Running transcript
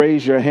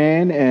Raise your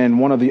hand and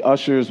one of the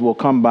ushers will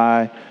come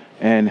by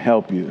and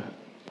help you.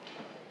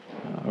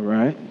 All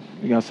right.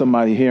 We got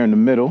somebody here in the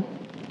middle.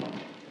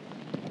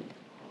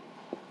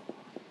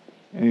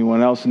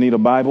 Anyone else need a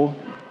Bible?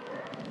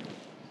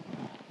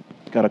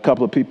 Got a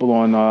couple of people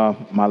on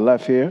my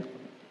left here.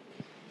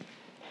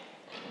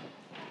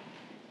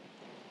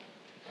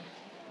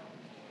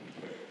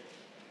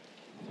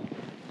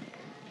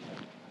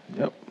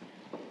 Yep.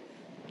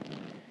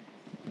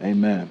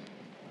 Amen.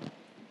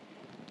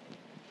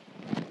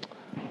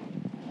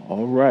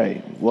 All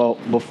right. Well,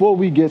 before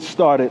we get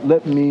started,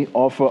 let me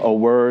offer a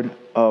word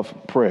of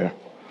prayer.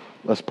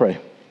 Let's pray.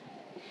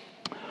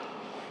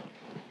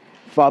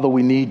 Father,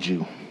 we need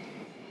you.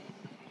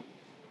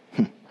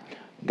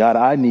 God,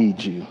 I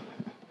need you.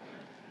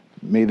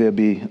 May there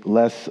be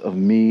less of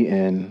me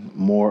and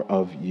more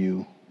of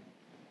you.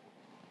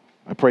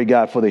 I pray,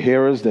 God, for the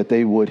hearers that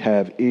they would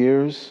have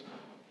ears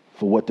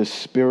for what the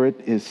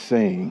Spirit is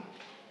saying.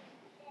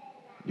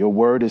 Your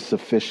word is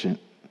sufficient.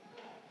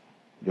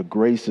 Your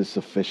grace is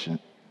sufficient.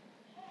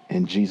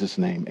 In Jesus'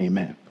 name,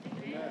 amen.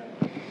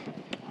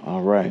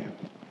 All right.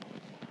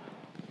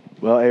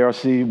 Well,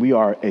 ARC, we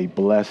are a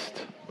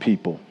blessed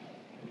people.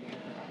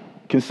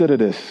 Consider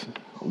this.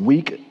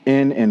 Week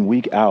in and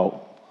week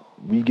out,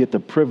 we get the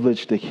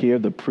privilege to hear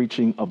the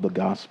preaching of the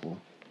gospel.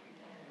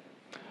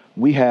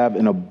 We have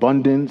an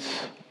abundance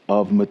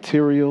of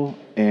material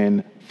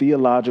and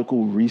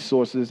theological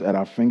resources at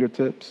our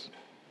fingertips,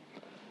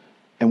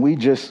 and we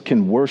just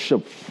can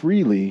worship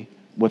freely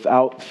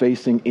without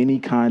facing any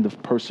kind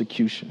of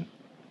persecution.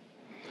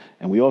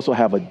 And we also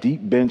have a deep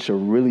bench of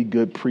really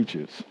good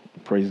preachers.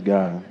 Praise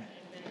God.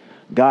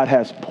 God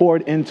has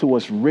poured into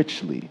us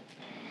richly,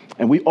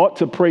 and we ought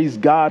to praise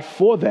God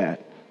for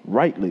that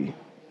rightly.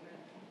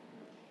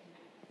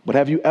 But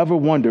have you ever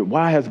wondered,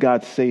 why has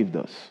God saved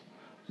us?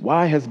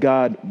 Why has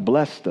God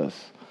blessed us?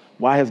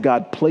 Why has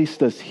God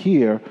placed us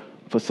here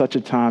for such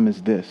a time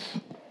as this?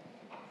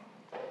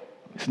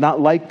 It's not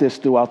like this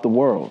throughout the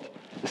world.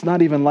 It's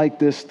not even like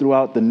this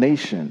throughout the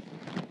nation.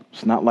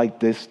 It's not like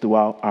this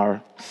throughout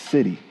our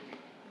city.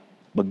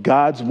 But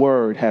God's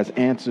word has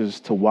answers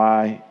to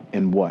why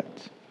and what.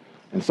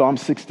 In Psalm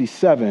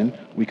 67,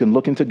 we can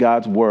look into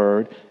God's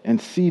word and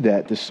see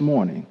that this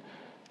morning.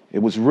 It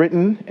was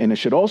written, and it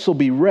should also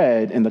be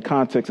read in the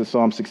context of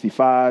Psalm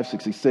 65,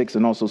 66,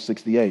 and also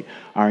 68.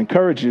 I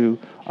encourage you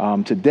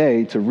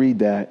today to read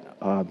that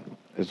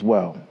as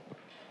well.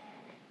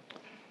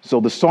 So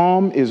the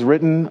psalm is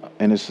written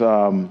and is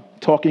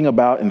talking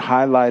about and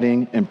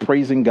highlighting and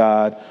praising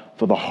God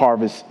for the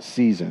harvest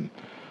season.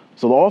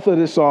 So the author of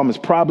this psalm is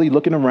probably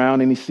looking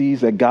around and he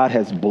sees that God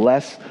has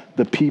blessed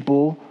the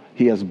people.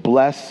 He has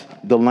blessed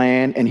the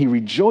land and he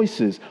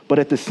rejoices. But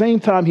at the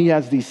same time, he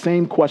has these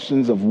same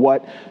questions of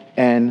what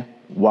and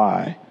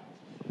why.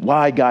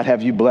 Why, God,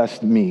 have you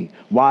blessed me?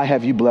 Why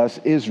have you blessed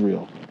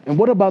Israel? And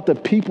what about the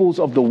peoples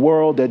of the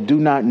world that do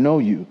not know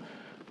you?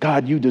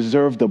 God, you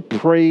deserve the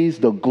praise,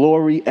 the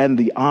glory, and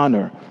the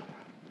honor,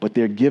 but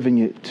they're giving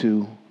it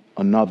to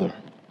another.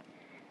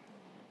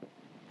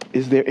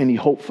 Is there any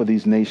hope for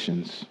these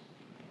nations?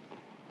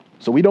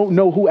 So we don't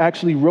know who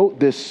actually wrote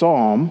this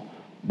psalm,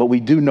 but we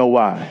do know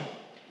why.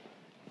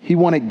 He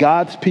wanted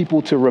God's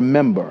people to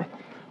remember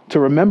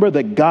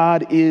that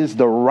God is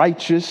the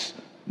righteous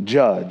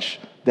judge,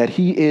 that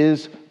he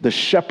is the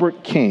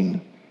shepherd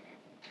king,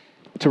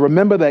 to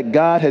remember that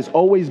God has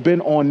always been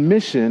on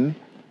mission,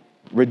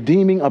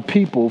 redeeming a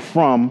people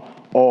from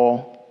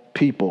all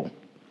people.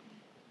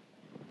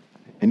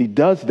 And he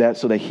does that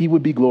so that he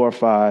would be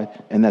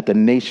glorified and that the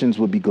nations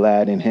would be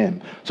glad in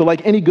him. So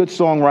like any good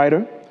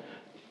songwriter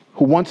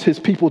who wants his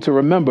people to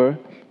remember,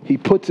 he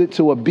puts it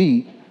to a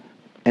beat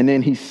and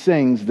then he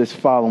sings this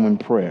following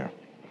prayer.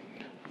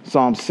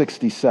 Psalm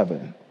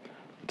 67.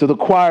 To the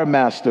choir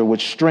master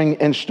with string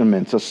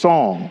instruments, a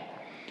song.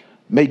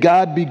 May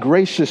God be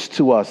gracious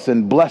to us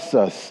and bless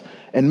us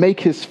and make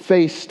his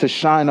face to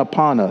shine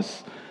upon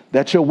us,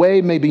 that your way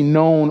may be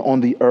known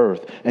on the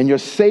earth and your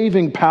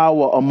saving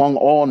power among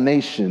all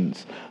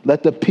nations.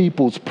 Let the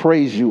peoples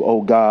praise you,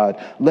 O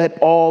God. Let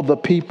all the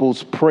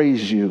peoples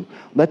praise you.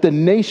 Let the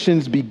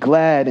nations be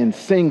glad and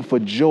sing for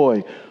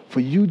joy, for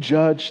you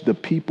judge the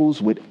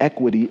peoples with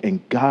equity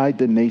and guide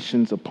the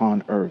nations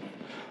upon earth.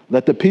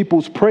 Let the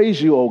peoples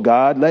praise you, O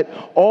God. Let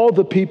all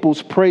the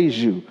peoples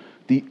praise you.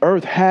 The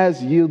earth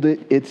has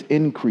yielded its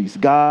increase.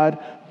 God,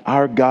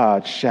 our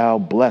God, shall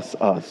bless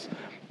us.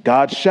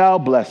 God shall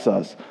bless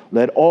us.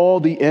 Let all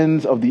the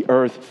ends of the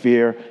earth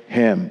fear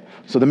him.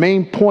 So the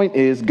main point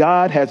is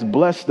God has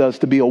blessed us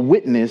to be a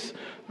witness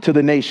to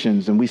the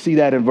nations. And we see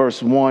that in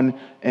verse 1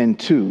 and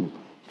 2.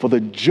 For the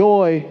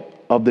joy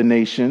of the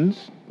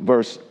nations,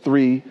 verse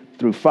 3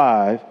 through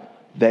 5,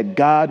 that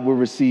God will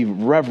receive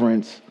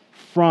reverence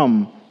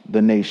from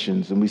the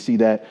nations. And we see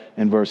that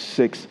in verse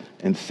 6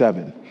 and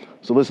 7.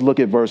 So let's look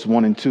at verse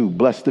 1 and 2.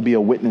 Blessed to be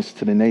a witness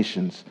to the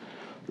nations.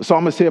 The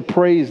psalmist here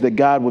prays that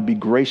God would be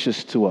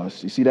gracious to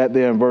us. You see that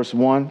there in verse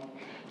 1?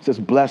 It says,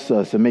 bless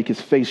us and make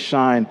his face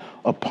shine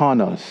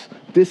upon us.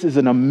 This is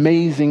an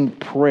amazing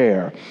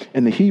prayer.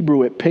 In the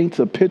Hebrew, it paints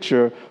a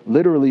picture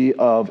literally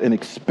of an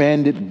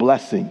expanded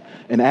blessing.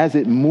 And as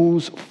it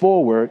moves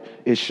forward,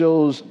 it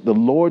shows the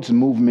Lord's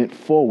movement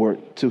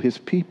forward to his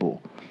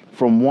people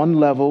from one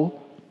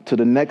level to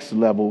the next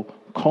level,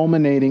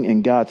 culminating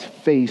in God's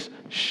face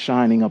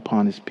shining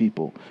upon his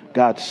people,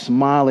 God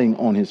smiling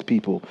on his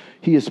people.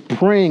 He is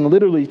praying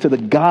literally to the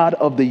God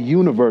of the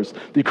universe,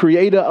 the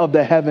creator of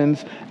the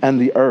heavens and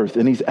the earth.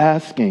 And he's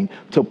asking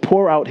to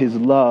pour out his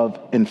love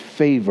and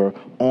favor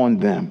on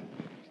them,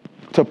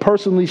 to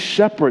personally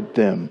shepherd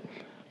them,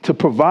 to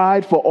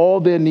provide for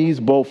all their needs,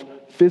 both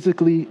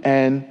physically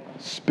and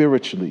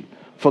spiritually,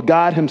 for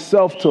God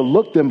himself to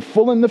look them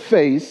full in the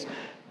face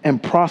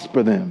and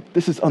prosper them.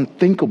 This is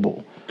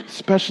unthinkable,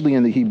 especially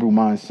in the Hebrew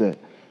mindset.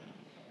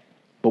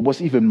 But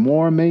what's even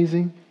more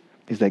amazing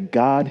is that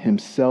God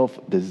himself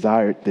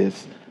desired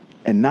this,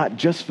 and not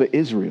just for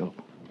Israel,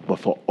 but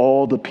for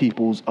all the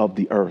peoples of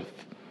the earth.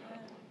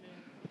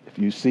 If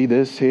you see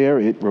this here,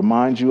 it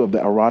reminds you of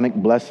the Aaronic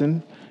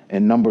blessing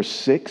in Numbers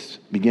 6,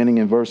 beginning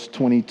in verse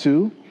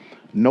 22.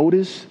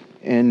 Notice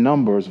in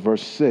Numbers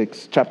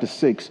chapter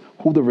 6,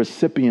 who the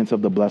recipients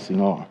of the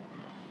blessing are.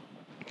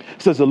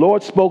 It says, the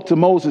Lord spoke to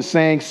Moses,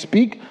 saying,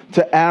 speak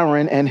to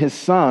Aaron and his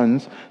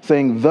sons,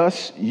 saying,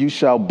 thus you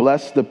shall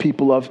bless the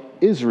people of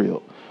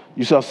Israel.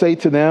 You shall say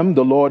to them,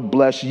 the Lord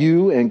bless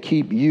you and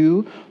keep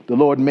you. The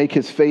Lord make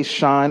his face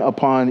shine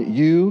upon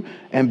you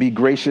and be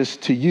gracious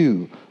to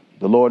you.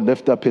 The Lord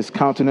lift up his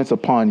countenance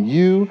upon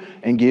you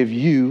and give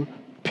you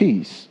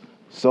peace.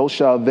 So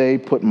shall they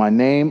put my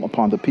name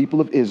upon the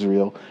people of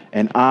Israel,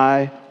 and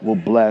I will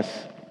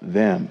bless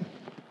them.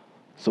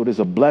 So there's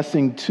a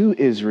blessing to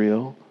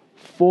Israel,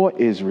 for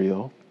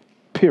Israel,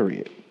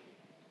 period.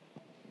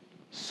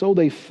 So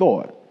they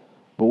thought.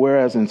 But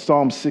whereas in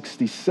Psalm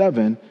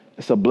 67,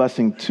 it's a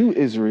blessing to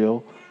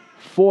Israel,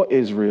 for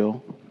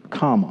Israel,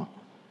 comma.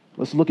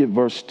 Let's look at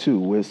verse 2,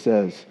 where it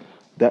says,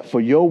 that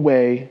for your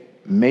way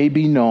may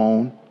be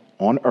known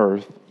on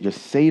earth, your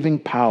saving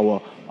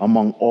power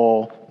among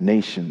all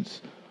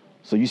nations.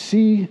 So you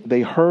see,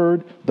 they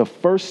heard the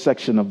first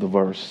section of the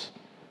verse,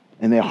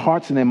 and their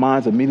hearts and their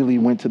minds immediately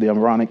went to the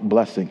Aaronic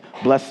blessing.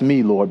 Bless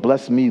me, Lord.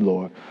 Bless me,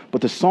 Lord.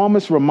 But the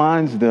psalmist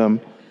reminds them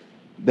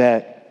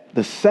that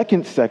the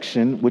second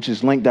section, which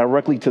is linked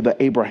directly to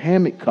the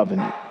Abrahamic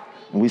covenant,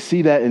 and we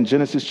see that in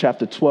Genesis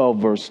chapter 12,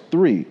 verse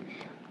 3.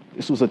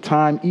 This was a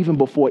time even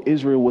before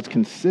Israel was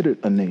considered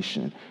a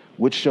nation,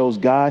 which shows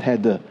God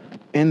had the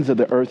ends of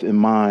the earth in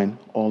mind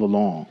all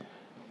along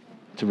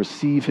to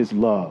receive his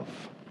love.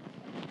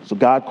 So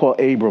God called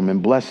Abram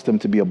and blessed him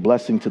to be a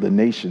blessing to the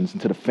nations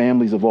and to the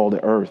families of all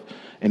the earth.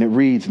 And it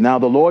reads, now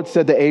the Lord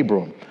said to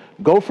Abram,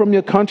 go from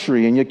your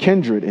country and your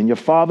kindred and your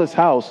father's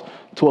house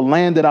to a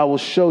land that I will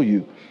show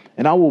you.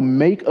 And I will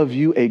make of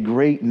you a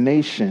great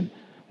nation.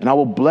 And I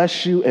will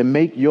bless you and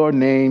make your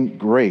name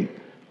great,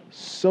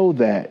 so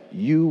that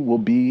you will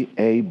be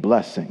a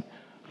blessing.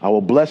 I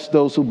will bless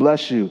those who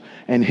bless you,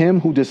 and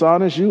him who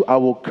dishonors you I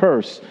will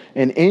curse.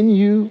 And in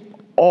you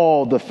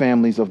all the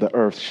families of the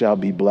earth shall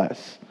be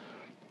blessed.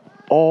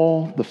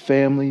 All the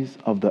families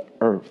of the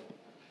earth.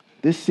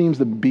 This seems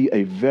to be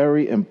a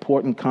very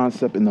important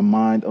concept in the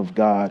mind of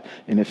God.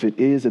 And if it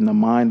is in the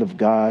mind of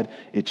God,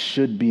 it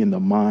should be in the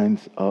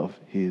minds of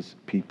his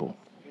people.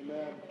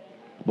 Amen.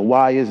 But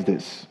why is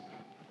this?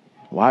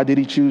 Why did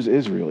he choose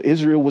Israel?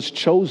 Israel was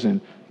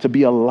chosen to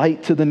be a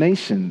light to the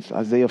nations,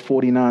 Isaiah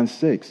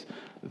 49:6,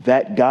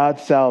 that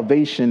God's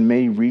salvation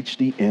may reach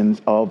the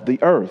ends of the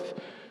earth.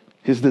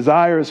 His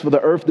desire is for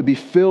the earth to be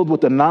filled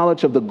with the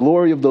knowledge of the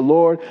glory of the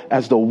Lord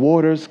as the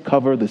waters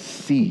cover the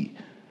sea.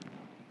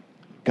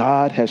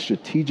 God has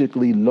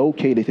strategically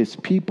located his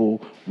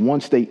people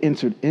once they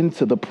entered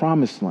into the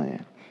promised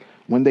land.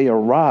 When they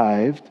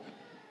arrived,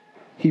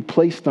 he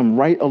placed them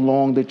right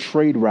along the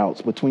trade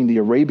routes between the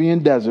Arabian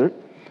desert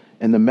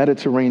and the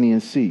Mediterranean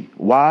Sea.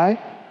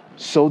 Why?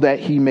 So that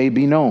he may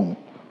be known.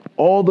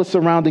 All the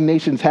surrounding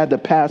nations had to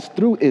pass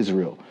through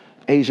Israel.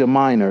 Asia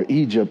Minor,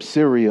 Egypt,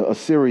 Syria,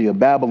 Assyria,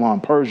 Babylon,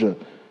 Persia.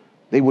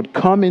 They would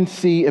come and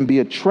see and be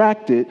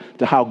attracted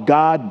to how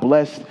God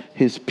blessed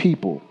his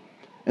people.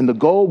 And the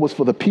goal was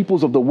for the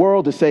peoples of the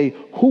world to say,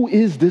 who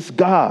is this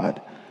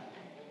God?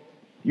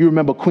 You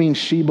remember Queen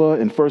Sheba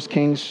in 1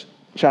 Kings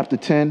chapter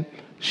 10?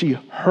 She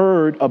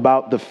heard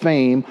about the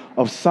fame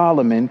of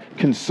Solomon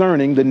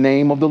concerning the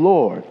name of the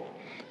Lord.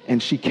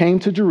 And she came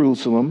to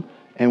Jerusalem,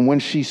 and when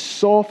she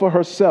saw for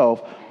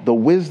herself the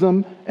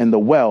wisdom and the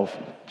wealth,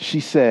 she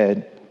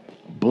said,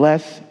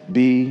 blessed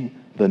be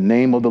the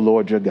name of the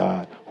Lord your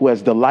God, who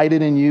has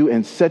delighted in you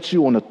and set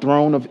you on the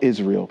throne of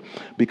Israel.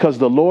 Because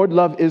the Lord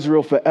loved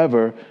Israel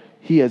forever,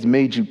 he has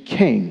made you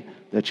king,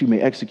 that you may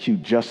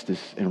execute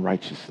justice and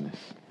righteousness.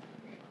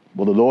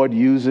 Well, the Lord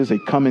uses a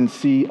come and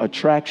see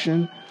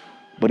attraction,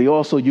 but he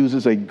also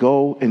uses a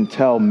go and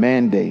tell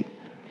mandate.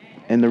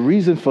 And the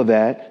reason for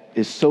that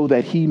is so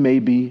that he may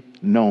be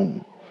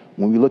known.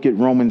 When we look at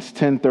Romans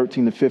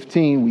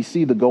 10:13-15, we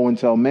see the go and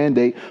tell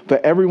mandate. For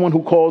everyone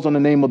who calls on the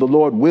name of the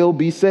Lord will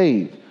be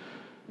saved.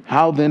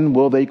 How then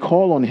will they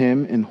call on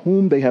him in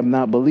whom they have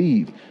not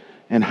believed?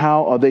 And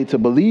how are they to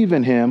believe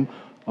in him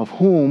of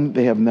whom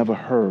they have never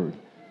heard?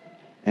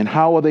 And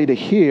how are they to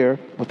hear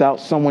without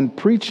someone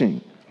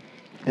preaching?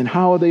 And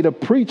how are they to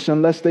preach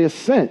unless they are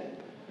sent?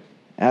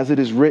 As it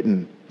is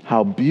written,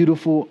 how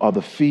beautiful are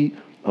the feet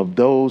of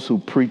those who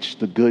preach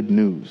the good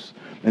news.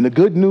 And the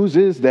good news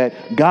is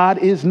that God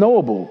is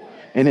knowable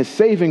and his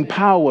saving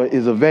power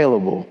is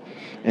available.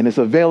 And it's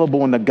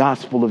available in the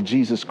gospel of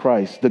Jesus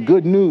Christ. The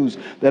good news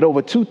that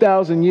over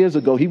 2,000 years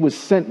ago, he was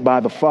sent by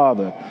the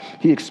Father.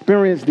 He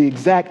experienced the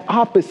exact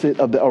opposite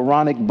of the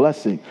Aaronic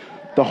blessing.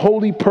 The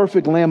holy,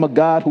 perfect Lamb of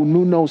God who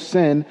knew no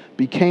sin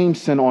became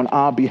sin on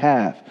our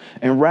behalf.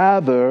 And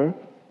rather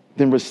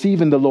than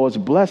receiving the Lord's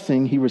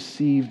blessing, he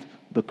received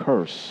the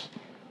curse.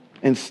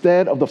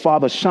 Instead of the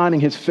Father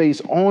shining his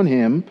face on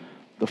him,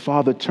 the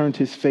Father turned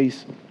his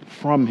face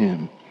from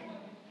him.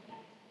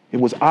 It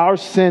was our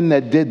sin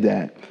that did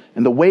that.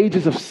 And the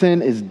wages of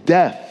sin is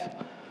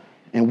death.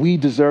 And we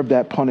deserve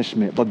that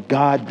punishment. But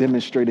God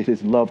demonstrated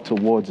his love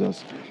towards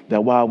us,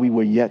 that while we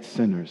were yet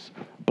sinners,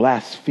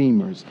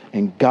 blasphemers,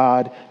 and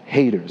God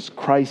haters,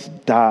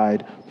 Christ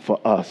died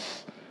for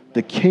us.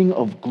 The King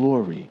of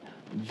glory,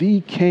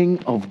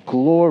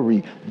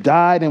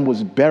 died and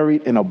was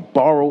buried in a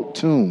borrowed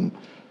tomb.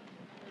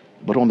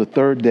 But on the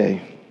third day,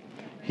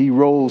 he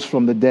rose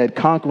from the dead,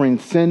 conquering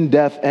sin,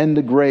 death, and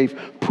the grave,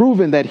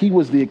 proving that he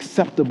was the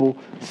acceptable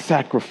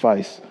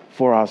sacrifice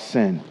for our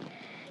sin.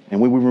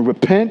 And when we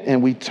repent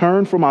and we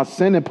turn from our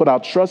sin and put our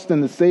trust in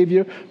the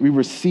Savior, we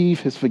receive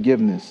his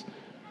forgiveness.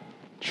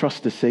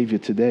 Trust the Savior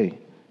today.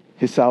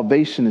 His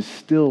salvation is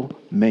still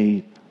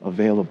made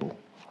available.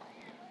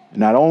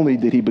 Not only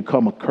did he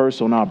become a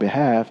curse on our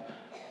behalf,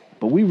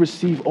 but we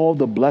receive all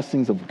the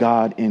blessings of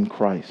God in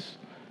Christ.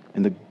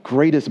 And the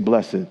greatest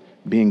blessing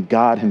being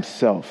God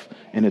himself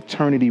and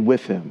eternity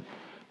with him.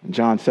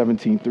 John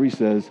 17:3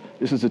 says,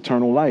 this is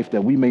eternal life,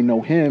 that we may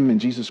know him and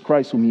Jesus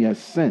Christ whom he has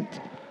sent.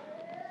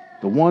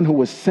 The one who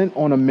was sent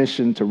on a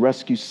mission to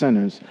rescue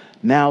sinners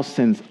now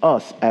sends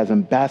us as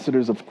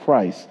ambassadors of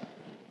Christ.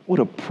 What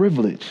a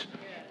privilege.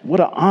 What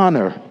an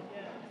honor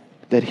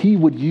that he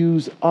would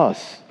use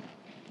us.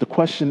 The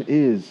question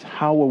is,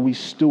 how are we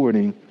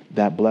stewarding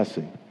that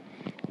blessing?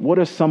 What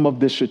are some of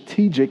the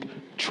strategic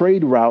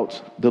trade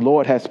routes the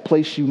Lord has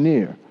placed you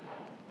near?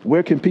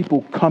 Where can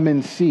people come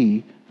and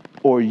see,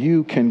 or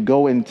you can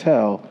go and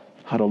tell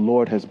how the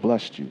Lord has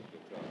blessed you?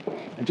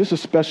 And just a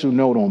special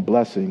note on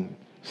blessing,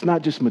 it's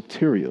not just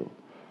material,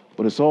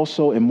 but it's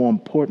also, and more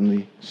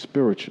importantly,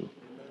 spiritual.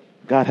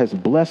 God has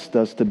blessed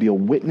us to be a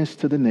witness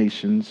to the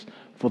nations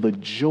for the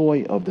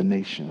joy of the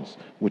nations,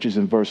 which is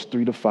in verse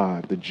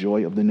 3-5, the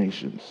joy of the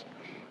nations.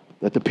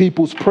 Let the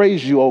peoples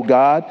praise you, O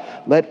God.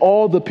 Let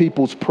all the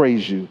peoples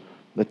praise you.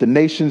 Let the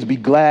nations be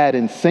glad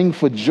and sing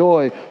for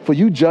joy, for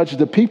you judge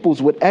the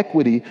peoples with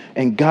equity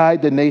and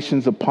guide the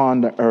nations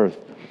upon the earth.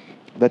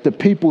 Let the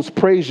peoples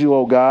praise you,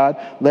 O God.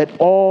 Let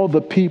all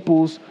the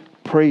peoples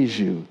praise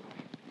you.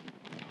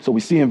 So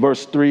we see in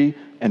verse 3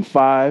 and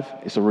 5,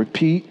 it's a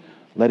repeat,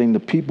 wanting the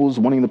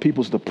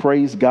peoples to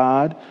praise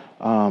God.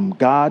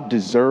 God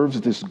deserves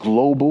this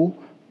global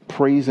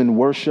praise and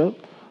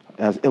worship,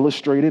 as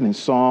illustrated in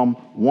Psalm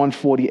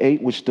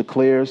 148, which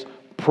declares,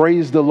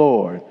 praise the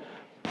Lord.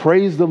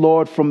 Praise the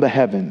Lord from the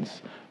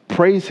heavens.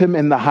 Praise him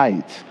in the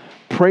heights.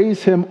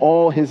 Praise him,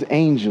 all his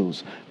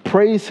angels.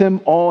 Praise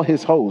him, all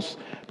his hosts.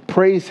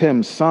 Praise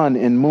him, sun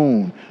and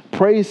moon.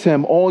 Praise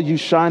him, all you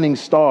shining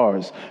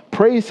stars.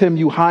 Praise him,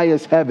 you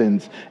highest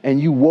heavens,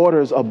 and you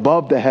waters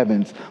above the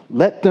heavens.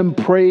 Let them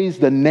praise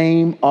the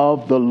name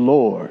of the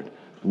Lord.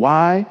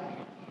 Why?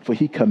 For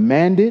he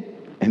commanded,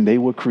 and they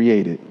were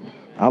created.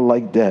 I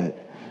like that.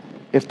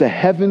 If the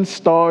heavens,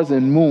 stars,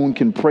 and moon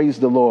can praise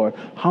the Lord,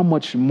 how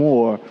much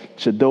more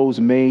should those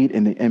made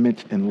in the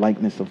image and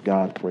likeness of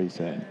God praise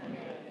him?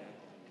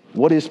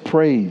 What is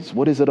praise?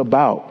 What is it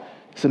about?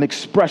 It's an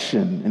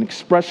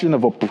expression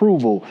of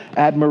approval,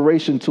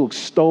 admiration, to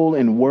extol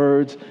in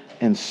words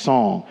and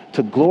song,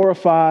 to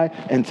glorify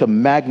and to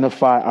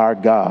magnify our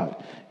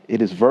God.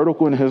 It is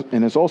vertical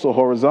and it's also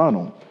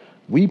horizontal.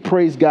 We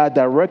praise God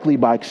directly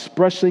by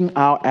expressing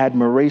our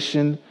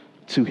admiration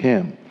to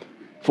him.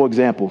 For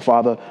example,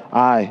 Father,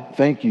 I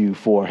thank you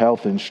for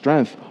health and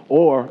strength.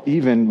 Or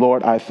even,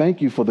 Lord, I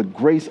thank you for the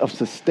grace of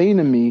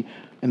sustaining me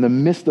in the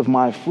midst of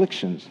my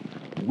afflictions.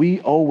 We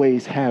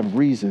always have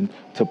reason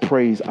to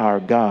praise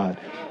our God.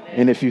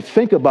 And if you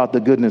think about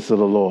the goodness of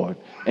the Lord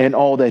and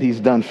all that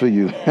he's done for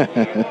you,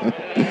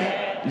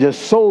 your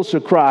soul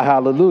should cry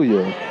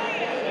hallelujah.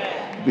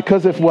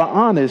 Because if we're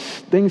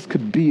honest, things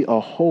could be a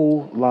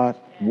whole lot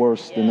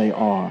worse than they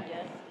are.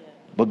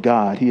 But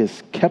God, he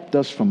has kept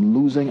us from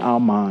losing our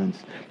minds.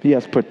 He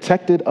has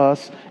protected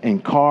us in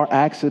car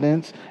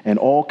accidents and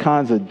all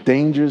kinds of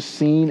dangers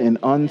seen and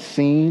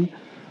unseen.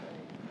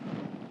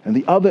 And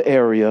the other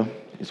area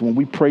is when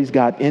we praise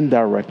God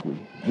indirectly.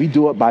 We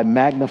do it by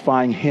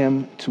magnifying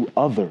him to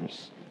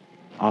others.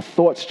 Our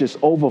thoughts just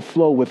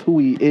overflow with who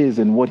he is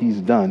and what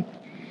he's done.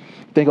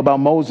 Think about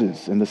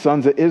Moses and the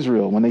sons of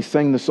Israel when they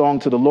sang the song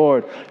to the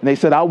Lord. And they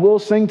said, I will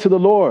sing to the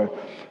Lord,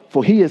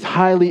 for he is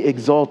highly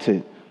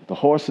exalted. The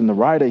horse and the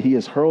rider he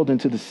has hurled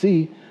into the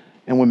sea.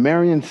 And when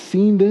Miriam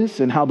seen this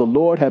and how the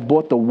Lord had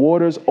brought the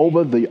waters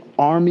over the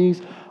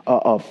armies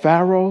of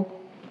Pharaoh,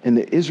 and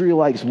the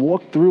Israelites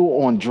walked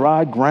through on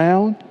dry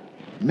ground,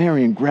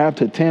 Miriam grabbed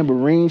her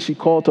tambourine. She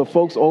called her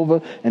folks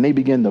over, and they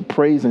began to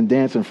praise and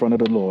dance in front of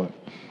the Lord.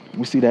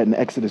 We see that in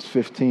Exodus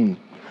 15.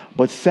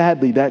 But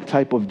sadly, that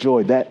type of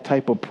joy, that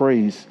type of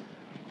praise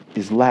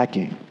is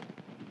lacking.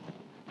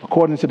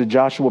 According to the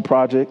Joshua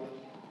Project,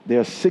 there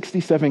are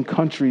 67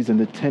 countries in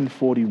the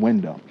 1040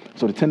 window.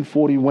 So the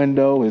 1040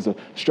 window is a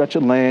stretch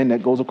of land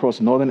that goes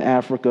across northern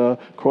Africa,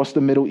 across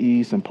the Middle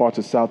East, and parts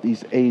of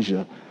Southeast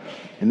Asia.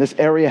 And this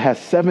area has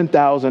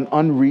 7,000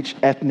 unreached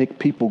ethnic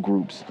people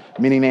groups,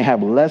 meaning they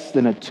have less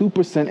than a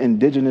 2%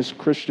 indigenous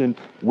Christian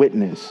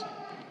witness.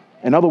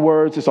 In other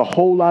words, it's a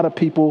whole lot of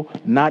people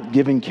not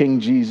giving King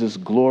Jesus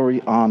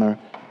glory, honor,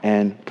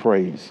 and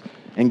praise.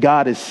 And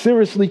God is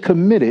seriously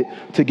committed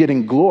to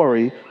getting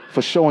glory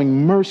for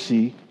showing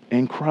mercy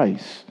in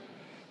Christ.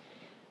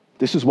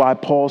 This is why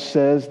Paul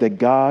says that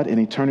God in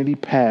eternity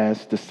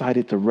past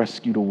decided to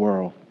rescue the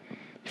world.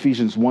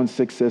 Ephesians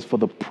 1:6 says, for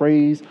the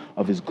praise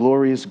of his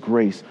glorious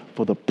grace,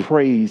 for the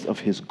praise of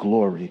his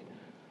glory.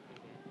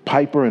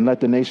 Piper and Let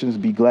the Nations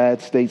Be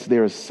Glad states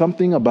there is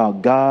something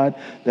about God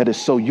that is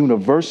so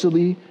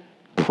universally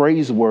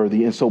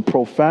praiseworthy and so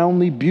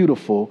profoundly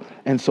beautiful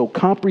and so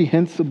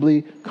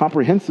comprehensively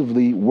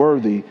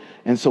worthy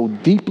and so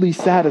deeply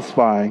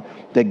satisfying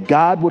that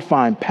God would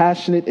find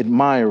passionate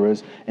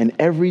admirers in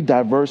every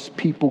diverse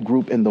people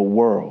group in the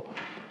world.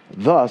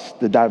 Thus,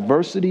 the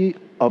diversity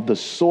of the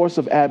source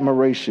of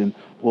admiration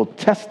will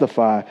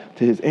testify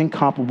to his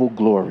incomparable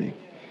glory.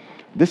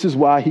 This is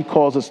why he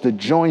calls us to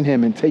join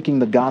him in taking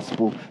the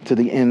gospel to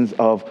the ends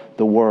of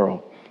the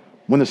world.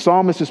 When the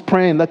psalmist is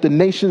praying, let the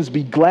nations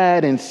be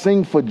glad and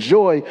sing for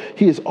joy,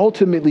 he is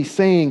ultimately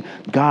saying,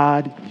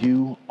 God,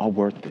 you are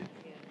worth it.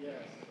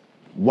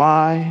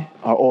 Why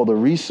are all the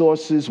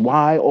resources?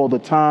 Why all the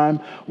time?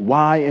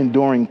 Why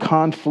enduring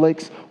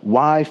conflicts?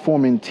 Why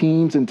forming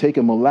teams and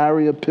taking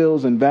malaria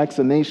pills and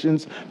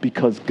vaccinations?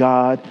 Because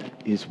God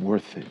is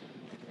worth it.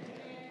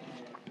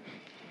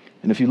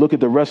 And if you look at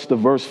the rest of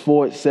verse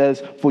 4, it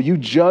says, for you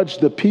judge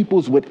the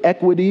peoples with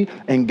equity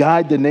and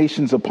guide the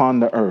nations upon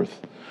the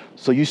earth.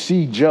 So you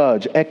see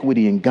judge,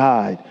 equity, and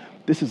guide.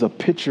 This is a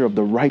picture of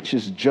the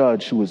righteous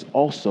judge who is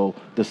also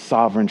the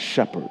sovereign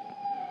shepherd.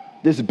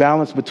 This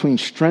balance between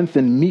strength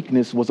and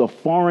meekness was a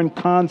foreign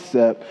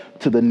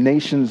concept to the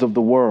nations of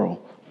the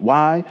world.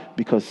 Why?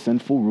 Because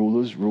sinful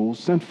rulers rule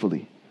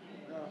sinfully.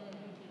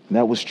 And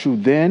that was true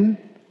then,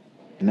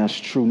 and that's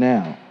true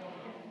now.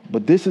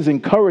 But this is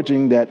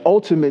encouraging that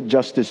ultimate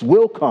justice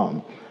will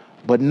come,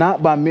 but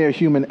not by mere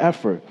human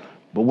effort,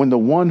 but when the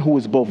one who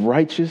is both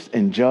righteous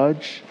and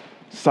judge,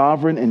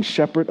 sovereign and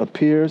shepherd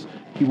appears,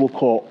 he will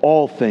call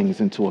all things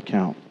into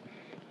account.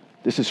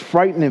 This is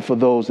frightening for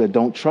those that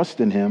don't trust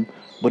in him,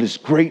 but it's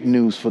great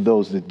news for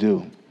those that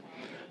do.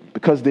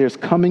 Because there's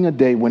coming a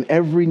day when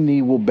every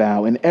knee will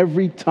bow and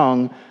every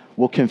tongue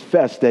will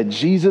confess that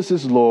Jesus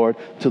is Lord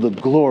to the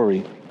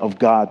glory of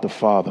God the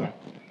Father.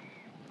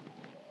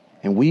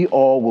 And we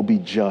all will be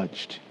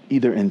judged,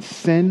 either in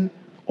sin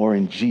or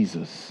in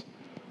Jesus.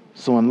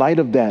 So in light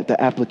of that,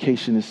 the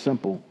application is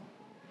simple.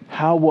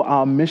 How will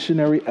our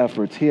missionary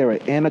efforts here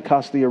at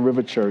Anacostia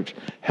River Church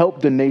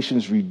help the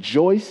nations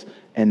rejoice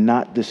and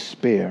not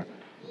despair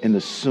in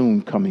the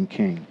soon coming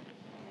King?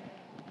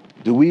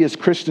 Do we as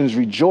Christians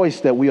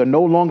rejoice that we are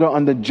no longer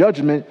under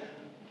judgment,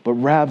 but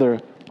rather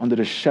under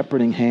the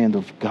shepherding hand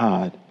of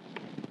God?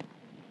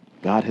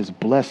 God has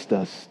blessed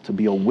us to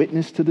be a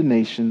witness to the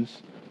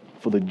nations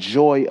for the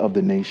joy of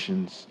the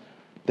nations,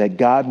 that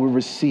God will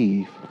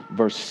receive,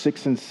 verse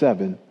 6 and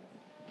 7,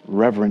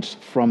 reverence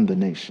from the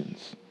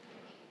nations.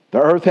 The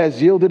earth has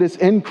yielded its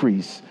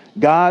increase.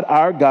 God,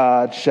 our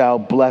God, shall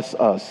bless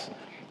us.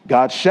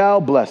 God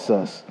shall bless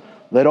us.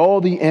 Let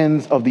all the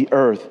ends of the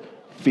earth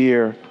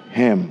fear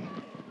him.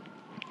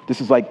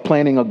 This is like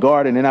planting a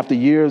garden, and after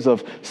years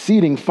of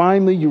seeding,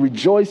 finally you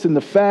rejoice in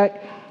the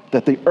fact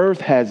that the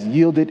earth has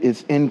yielded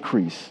its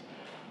increase.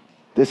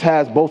 This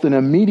has both an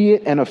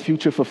immediate and a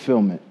future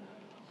fulfillment.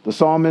 The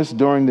psalmist,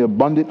 during the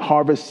abundant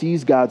harvest,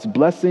 sees God's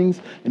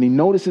blessings, and he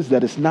notices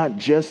that it's not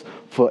just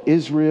for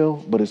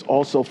Israel, but it's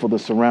also for the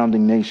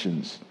surrounding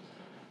nations.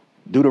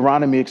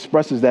 Deuteronomy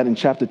expresses that in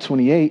chapter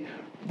 28,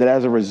 that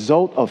as a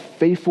result of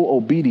faithful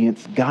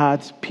obedience,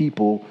 God's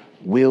people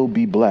will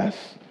be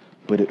blessed.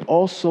 But it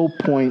also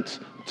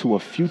points to a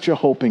future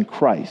hope in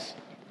Christ,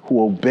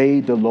 who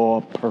obeyed the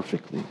law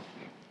perfectly.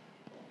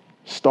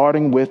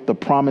 Starting with the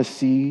promised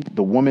seed,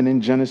 the woman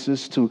in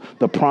Genesis, to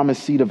the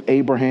promised seed of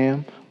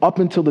Abraham, up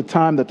until the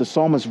time that the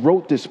psalmist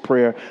wrote this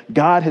prayer,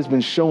 God has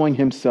been showing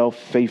himself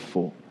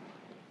faithful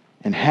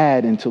and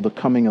had until the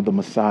coming of the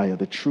Messiah,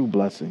 the true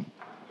blessing.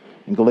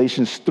 In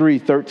Galatians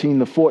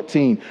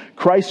 3:13-14,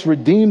 Christ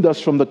redeemed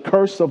us from the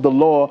curse of the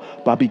law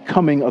by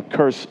becoming a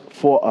curse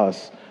for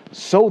us.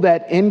 so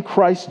that in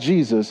Christ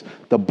Jesus,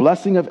 the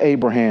blessing of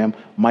Abraham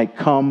might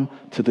come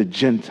to the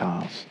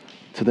Gentiles,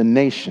 to the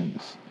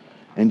nations.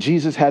 And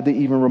Jesus had to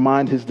even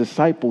remind his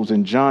disciples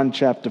in John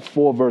chapter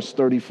 4, verse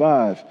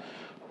 35,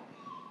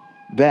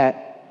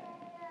 that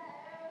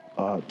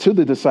to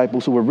the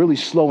disciples who were really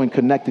slow in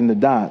connecting the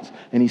dots.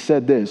 And he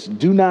said this,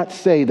 do not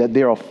say that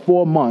there are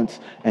 4 months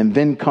and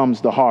then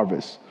comes the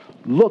harvest.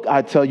 Look,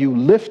 I tell you,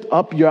 lift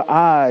up your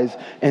eyes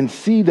and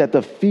see that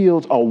the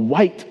fields are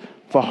white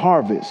for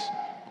harvest.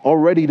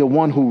 Already the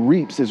one who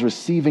reaps is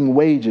receiving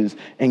wages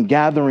and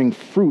gathering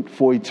fruit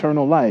for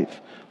eternal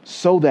life,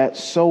 so that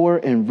sower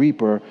and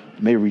reaper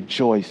may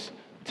rejoice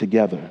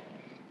together.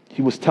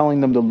 He was telling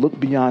them to look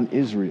beyond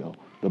Israel,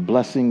 the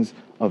blessings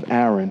of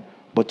Aaron,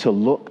 but to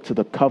look to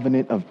the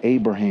covenant of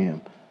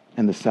Abraham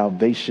and the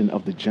salvation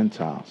of the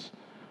Gentiles.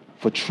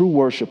 For true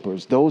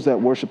worshipers, those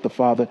that worship the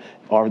Father,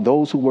 are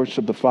those who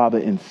worship the Father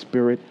in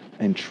spirit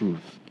and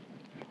truth.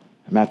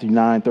 Matthew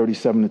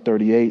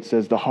 9:37-38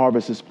 says, the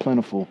harvest is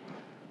plentiful,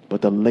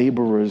 but the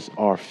laborers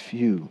are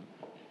few.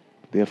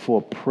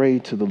 Therefore, pray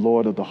to the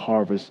Lord of the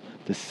harvest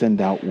to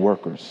send out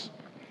workers.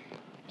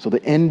 So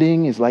the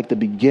ending is like the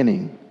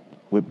beginning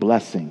with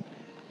blessing.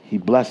 He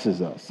blesses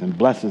us and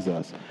blesses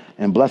us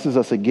and blesses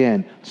us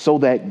again, so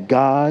that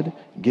God,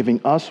 giving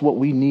us what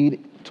we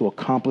need to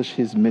accomplish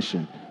his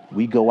mission,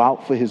 we go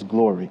out for his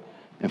glory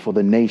and for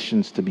the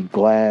nations to be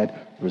glad,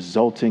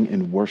 resulting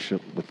in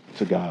worship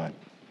to God.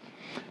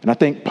 And I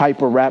think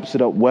Piper wraps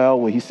it up well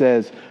where he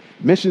says,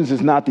 missions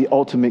is not the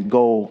ultimate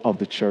goal of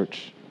the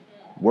church.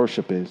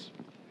 Worship is.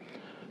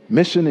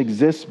 Mission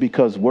exists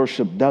because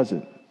worship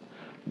doesn't.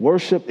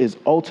 Worship is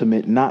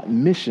ultimate, not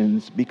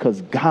missions,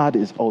 because God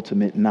is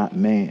ultimate, not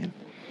man.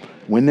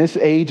 When this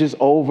age is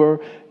over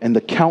and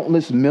the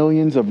countless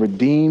millions of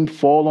redeemed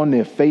fall on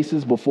their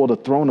faces before the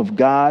throne of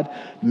God,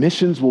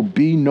 missions will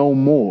be no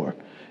more.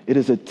 It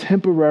is a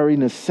temporary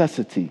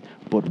necessity,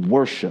 but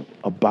worship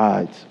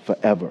abides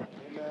forever.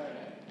 Amen.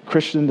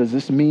 Christian, does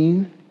this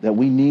mean that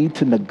we need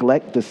to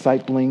neglect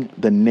discipling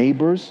the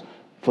neighbors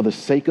for the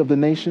sake of the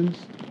nations?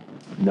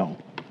 No.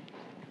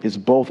 It's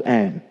both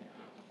and.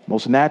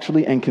 Most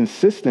naturally and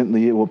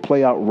consistently, it will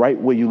play out right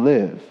where you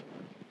live.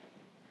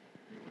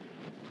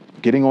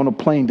 Getting on a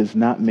plane does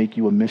not make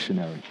you a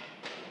missionary.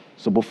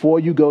 So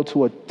before you go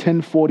to a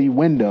 1040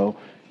 window,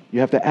 you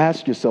have to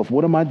ask yourself,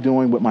 what am I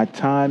doing with my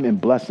time and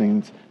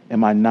blessings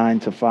in my 9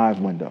 to 5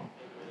 window?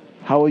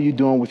 How are you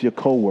doing with your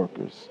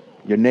coworkers,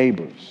 your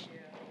neighbors,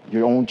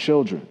 your own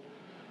children?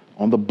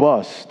 On the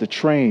bus, the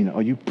train,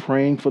 are you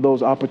praying for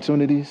those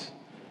opportunities?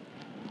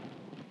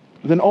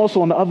 Then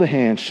also, on the other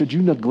hand, should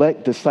you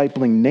neglect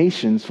discipling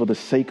nations for the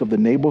sake of the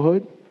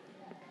neighborhood?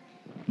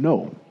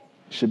 No,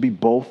 it should be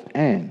both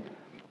and.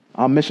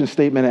 Our mission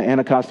statement at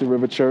Anacostia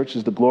River Church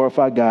is to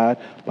glorify God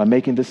by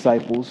making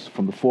disciples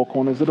from the 4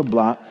 corners of the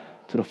block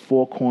to the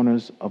 4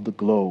 corners of the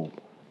globe.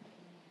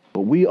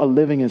 But we are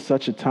living in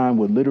such a time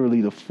where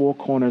literally the 4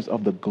 corners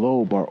of the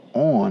globe are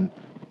on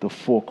the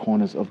 4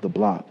 corners of the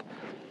block.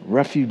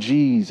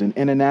 Refugees and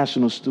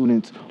international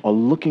students are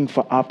looking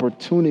for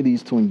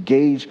opportunities to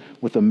engage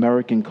with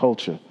American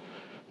culture.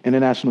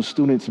 International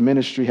Students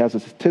Ministry has a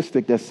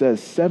statistic that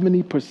says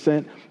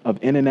 70% of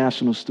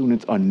international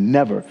students are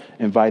never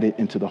invited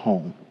into the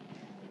home.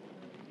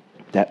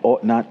 That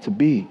ought not to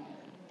be.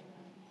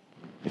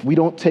 If we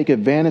don't take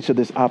advantage of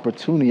this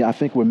opportunity, I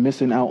think we're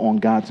missing out on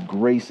God's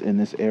grace in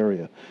this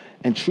area.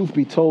 And truth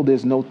be told,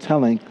 there's no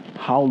telling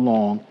how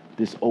long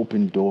this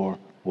open door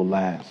will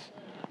last.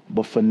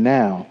 But for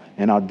now,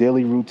 in our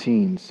daily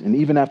routines, and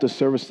even after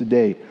service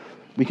today,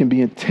 we can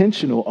be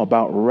intentional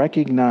about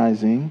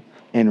recognizing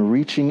and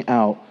reaching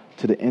out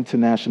to the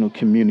international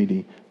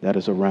community that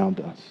is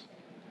around us.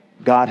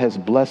 God has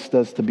blessed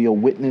us to be a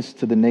witness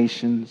to the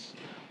nations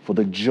for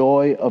the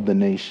joy of the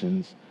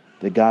nations,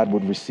 that God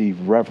would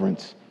receive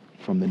reverence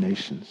from the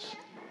nations.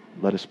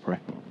 Let us pray.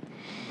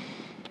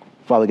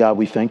 Father God,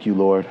 we thank you,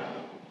 Lord.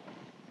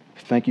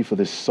 Thank you for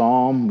this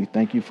psalm. We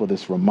thank you for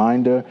this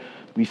reminder.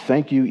 We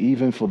thank you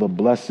even for the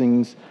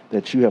blessings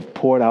that you have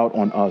poured out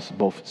on us,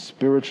 both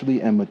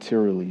spiritually and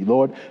materially.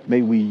 Lord,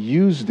 may we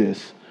use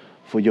this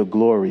for your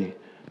glory.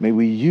 May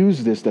we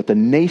use this that the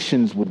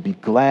nations would be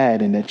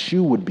glad and that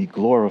you would be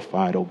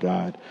glorified, oh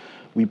God.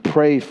 We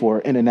pray for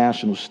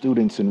international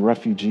students and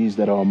refugees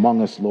that are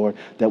among us, Lord,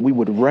 that we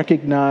would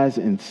recognize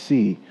and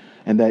see,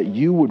 and that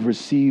you would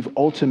receive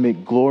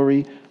ultimate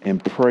glory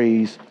and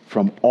praise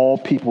from all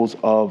peoples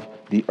of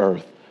the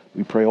earth.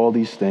 We pray all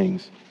these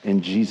things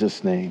in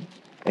Jesus' name.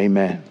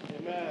 Amen.